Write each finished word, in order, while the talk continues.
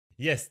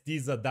Yes,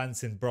 these are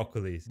dancing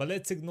broccolis, but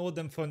let's ignore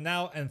them for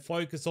now and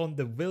focus on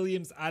the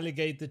Williams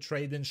Alligator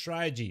trading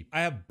strategy. I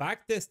have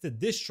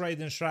backtested this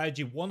trading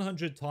strategy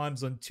 100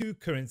 times on 2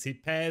 currency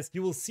pairs.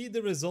 You will see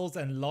the results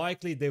and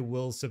likely they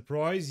will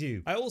surprise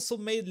you. I also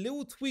made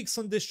little tweaks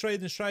on this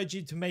trading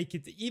strategy to make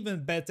it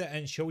even better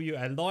and show you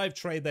a live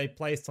trade I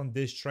placed on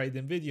this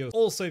trading video.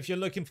 Also, if you're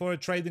looking for a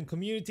trading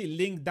community,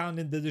 link down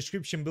in the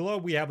description below.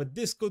 We have a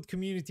Discord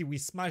community. We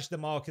smash the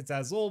markets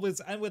as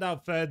always, and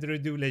without further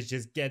ado, let's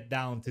just get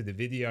down to the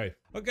video.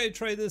 Okay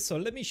traders, so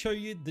let me show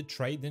you the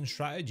trading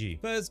strategy.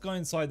 First, go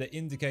inside the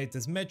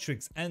indicators,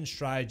 metrics and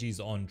strategies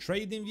on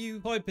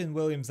TradingView. Type in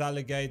Williams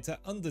Alligator.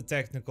 Under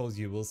technicals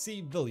you will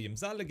see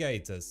Williams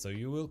Alligator, so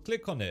you will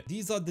click on it.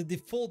 These are the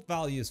default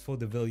values for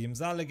the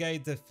Williams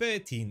Alligator: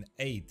 13,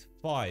 8,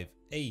 5,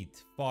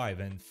 8, 5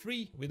 and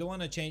 3. We don't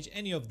want to change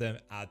any of them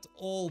at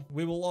all.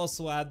 We will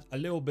also add a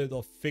little bit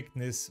of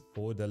thickness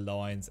for the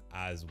lines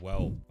as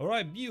well.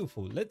 Alright,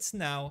 beautiful. Let's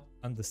now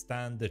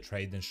understand the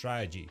trading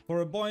strategy.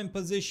 For a buying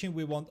position,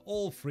 we want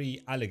all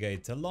 3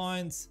 alligator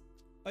lines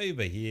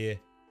over here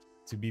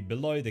to be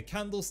below the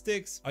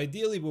candlesticks.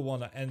 Ideally, we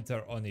want to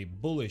enter on a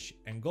bullish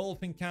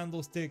engulfing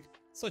candlestick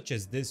such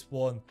as this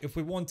one. If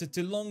we wanted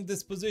to long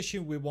this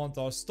position, we want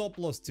our stop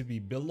loss to be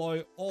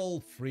below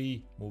all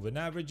 3 moving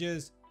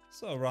averages.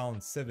 So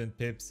around 7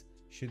 pips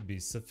should be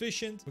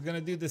sufficient. We're going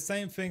to do the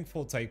same thing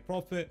for take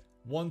profit,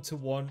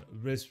 1-to-1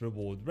 risk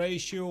reward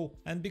ratio.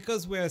 And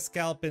because we are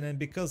scalping and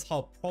because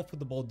how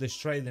profitable this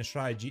trading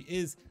strategy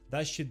is,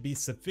 that should be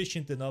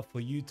sufficient enough for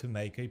you to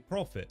make a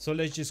profit. So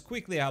let's just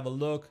quickly have a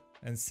look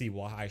and see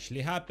what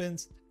actually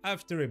happens.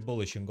 After a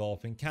bullish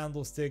engulfing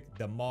candlestick,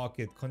 the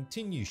market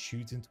continues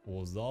shooting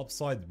towards the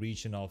upside,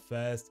 reaching our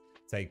first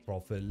take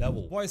profit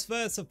level. Vice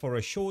versa, for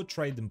a short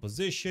trading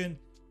position,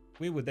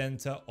 we would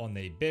enter on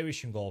a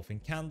bearish engulfing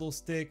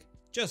candlestick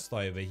just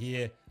over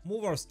here,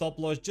 move our stop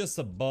loss just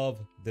above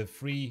the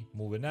 3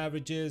 moving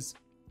averages,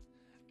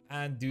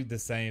 and do the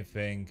same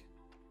thing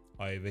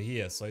over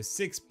here. So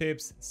 6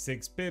 pips,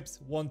 6 pips,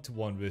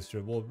 1-to-1 risk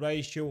reward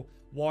ratio.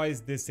 Why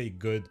is this a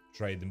good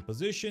trading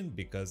position?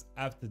 Because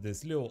after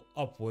this little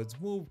upwards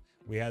move,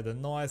 we had a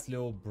nice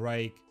little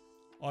break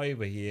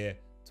over here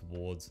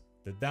towards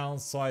the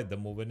downside. The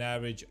moving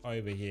average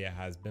over here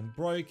has been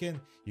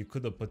broken. You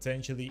could have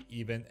potentially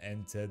even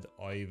entered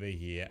over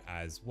here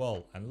as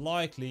well, and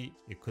likely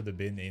it could have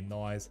been a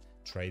nice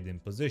trading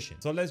position.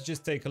 So let's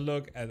just take a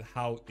look at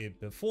how it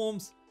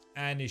performs,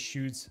 and it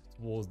shoots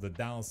towards the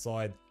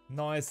downside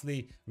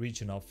nicely,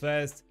 reaching our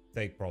first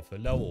take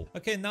profit level.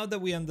 Okay, now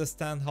that we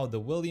understand how the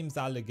Williams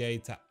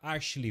Alligator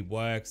actually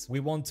works,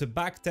 we want to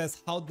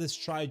backtest how this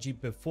strategy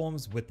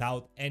performs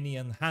without any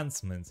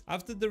enhancements.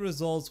 After the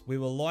results, we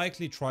will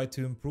likely try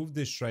to improve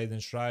this trading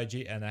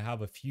strategy, and I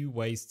have a few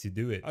ways to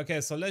do it.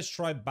 Okay, so let's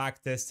try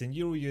backtesting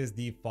Euro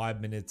USD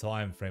 5-minute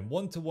time frame.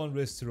 1-to-1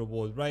 risk to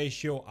reward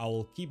ratio. I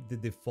will keep the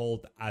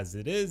default as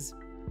it is.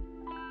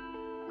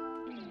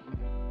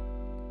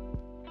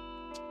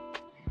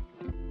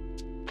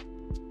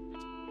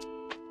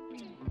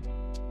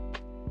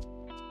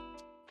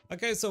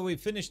 Okay, so we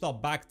finished our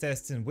back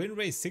testing. Win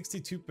rate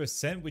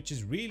 62%, which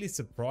is really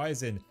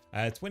surprising.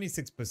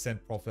 26%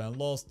 profit and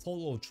loss,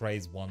 total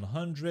trades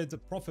 100,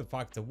 profit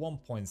factor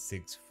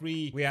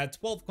 1.63. We had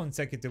 12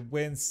 consecutive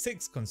wins,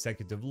 6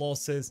 consecutive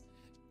losses.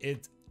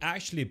 It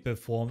actually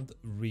performed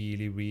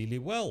really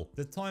well.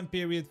 The time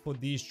period for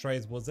these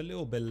trades was a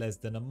little bit less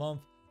than a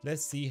month.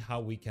 Let's see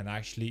how we can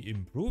actually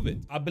improve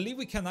it. I believe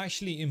we can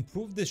actually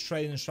improve this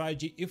trading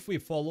strategy if we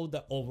follow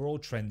the overall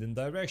trending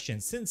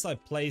direction. Since I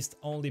placed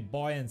only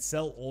buy and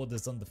sell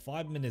orders on the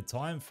 5-minute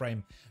time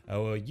frame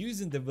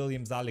using the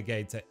Williams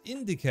Alligator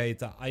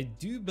indicator, I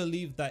do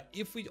believe that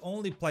if we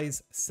only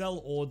place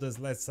sell orders,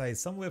 let's say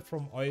somewhere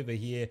from over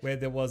here where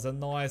there was a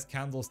nice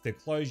candlestick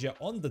closure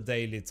on the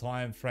daily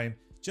time frame,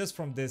 just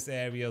from this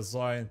area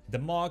zone, the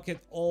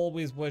market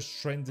always was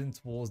trending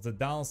towards the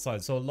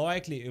downside, so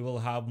likely it will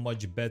have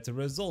much better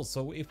results.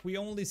 So if we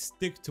only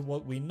stick to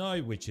what we know,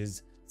 which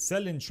is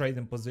selling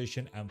trading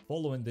position and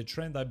following the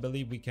trend, I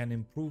believe we can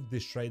improve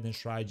this trading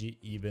strategy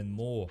even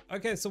more.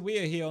 Okay, so we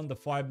are here on the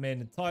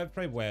 5-minute time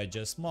frame where I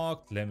just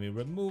marked. Let me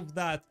remove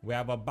that. We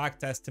have a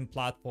backtesting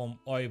platform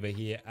over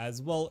here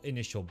as well.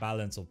 Initial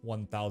balance of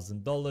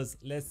 $1,000.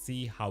 Let's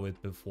see how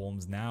it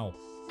performs now.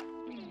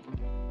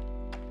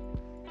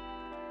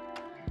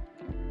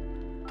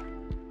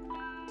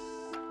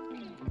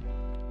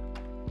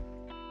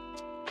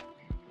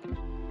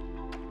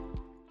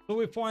 So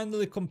we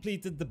finally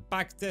completed the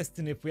back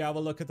testing. If we have a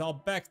look at our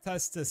back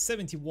test,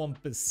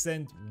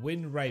 71%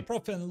 win rate,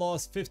 profit and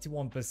loss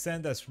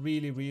 51%. That's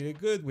really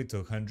good. We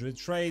took 100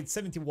 trades,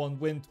 71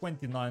 win,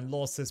 29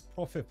 losses.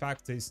 Profit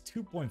factor is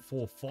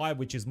 2.45,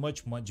 which is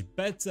much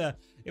better.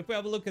 If we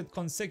have a look at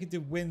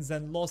consecutive wins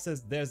and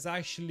losses, there's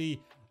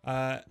actually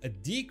a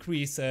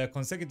decrease.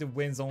 Consecutive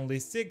wins only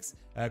 6,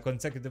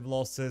 consecutive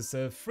losses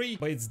 3,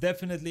 but it's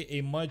definitely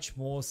a much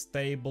more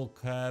stable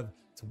curve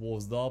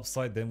towards the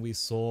upside than we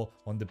saw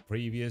on the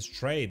previous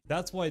trade.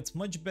 That's why it's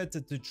much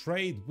better to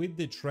trade with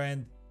the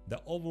trend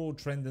the overall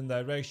trend and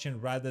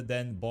direction rather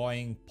than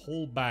buying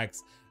pullbacks,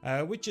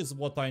 which is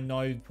what I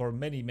know for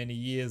many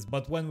years.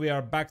 But when we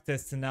are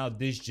backtesting now,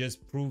 this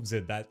just proves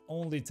it, that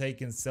only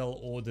taking sell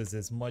orders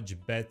is much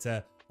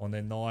better on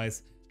a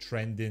nice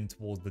trending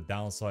towards the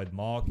downside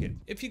market.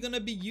 If you're going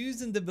to be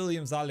using the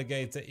Williams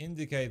Alligator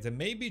indicator,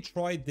 maybe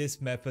try this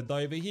method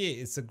over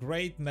here. It's a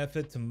great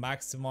method to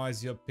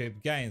maximize your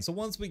pip gain. So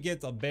once we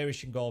get a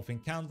bearish engulfing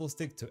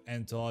candlestick to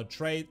enter our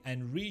trade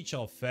and reach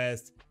our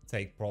first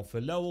take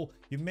profit level,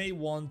 you may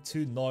want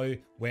to know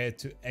where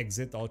to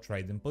exit our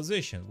trading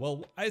position.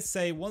 Well, I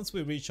say once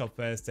we reach our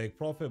first take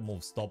profit,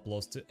 move stop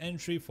loss to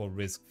entry for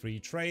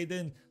risk-free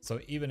trading. So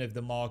even if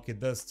the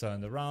market does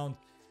turn around,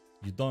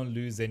 you don't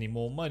lose any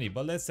more money.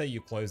 But let's say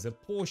you close a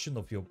portion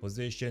of your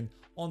position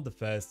on the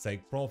first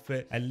take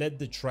profit and let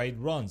the trade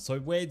run. So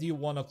where do you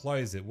want to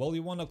close it? Well,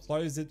 you want to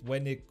close it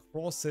when it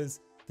crosses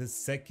the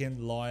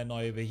second line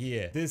over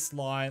here. This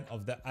line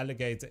of the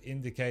alligator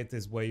indicator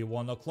is where you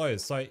want to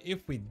close. So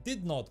if we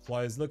did not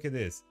close, look at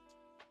this.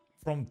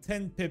 From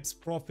 10 pips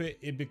profit,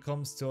 it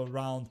becomes to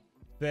around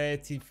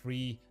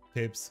 33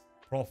 pips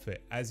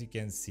profit. As you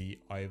can see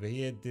over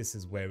here, this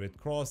is where it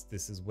crossed.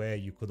 This is where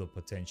you could have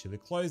potentially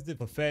closed it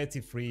for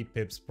 33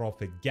 pips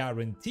profit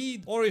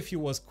guaranteed. Or if you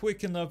was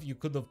quick enough, you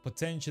could have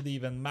potentially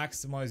even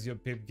maximized your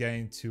pip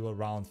gain to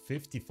around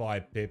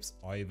 55 pips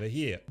over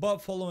here. But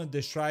following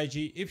this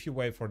strategy, if you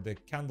wait for the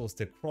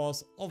candlestick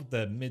cross of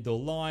the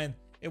middle line,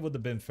 it would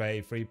have been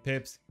 33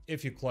 pips.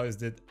 If you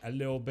closed it a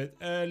little bit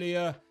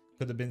earlier,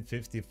 could have been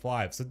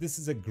 55. So this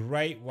is a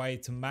great way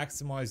to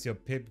maximize your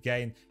pip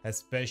gain,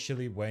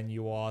 especially when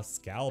you are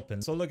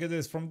scalping. So look at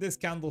this, from this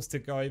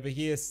candlestick over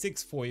here,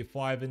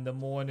 6:45 in the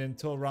morning,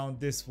 to around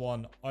this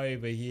one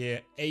over here,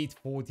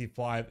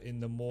 8:45 in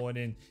the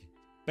morning.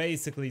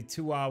 Basically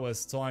 2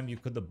 hours time, you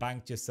could have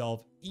banked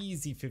yourself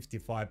easy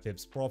 55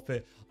 pips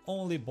profit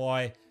only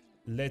by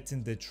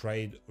letting the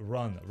trade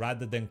run.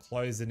 Rather than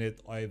closing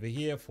it over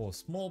here for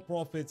small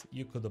profits,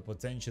 you could have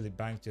potentially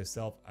banked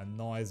yourself a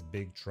nice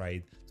big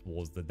trade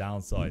towards the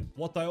downside.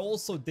 What I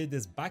also did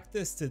is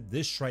backtested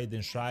this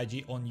trading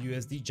strategy on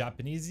USD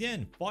Japanese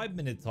yen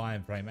 5-minute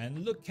time frame,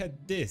 and look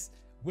at this.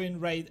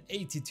 Win rate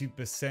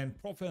 82%,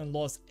 profit and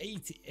loss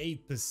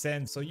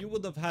 88%. So you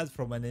would have had,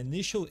 from an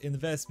initial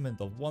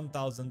investment of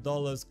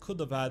 $1,000, could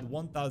have had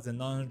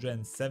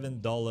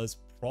 $1,907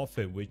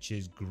 profit, which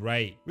is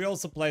great. We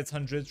also played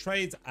 100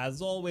 trades.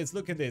 As always,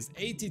 look at this,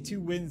 82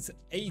 wins,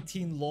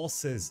 18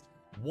 losses,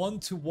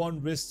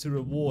 1-to-1 risk to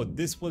reward.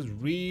 This was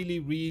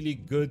really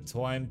good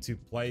time to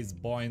place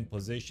buying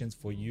positions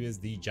for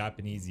USD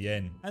Japanese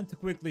yen. And to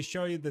quickly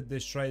show you that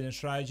this trading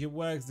strategy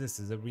works, this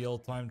is a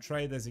real-time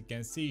trade. As you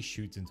can see,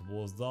 shooting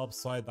towards the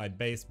upside. I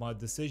based my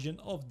decision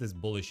off this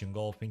bullish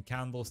engulfing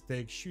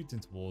candlestick, shooting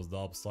towards the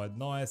upside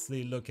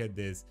nicely. Look at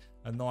this,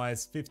 a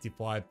nice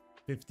 55,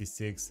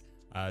 56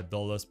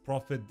 dollars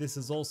profit. This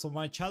is also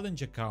my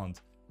challenge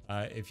account.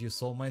 If you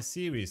saw my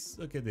series,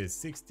 look at this,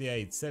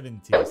 68,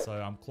 70. So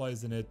I'm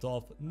closing it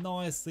off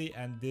nicely,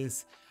 and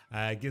this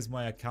gives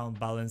my account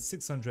balance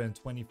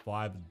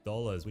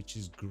 $625, which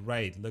is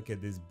great. Look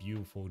at this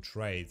beautiful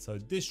trade. So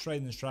this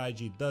trading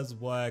strategy does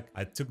work.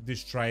 I took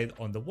this trade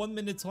on the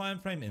 1-minute time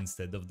frame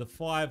instead of the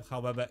 5.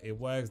 However, it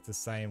works the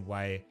same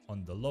way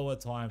on the lower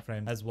time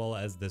frame as well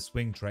as the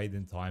swing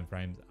trading time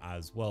frames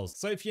as well.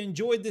 So if you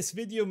enjoyed this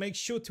video, make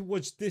sure to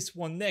watch this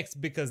one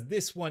next, because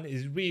this one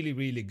is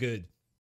really good.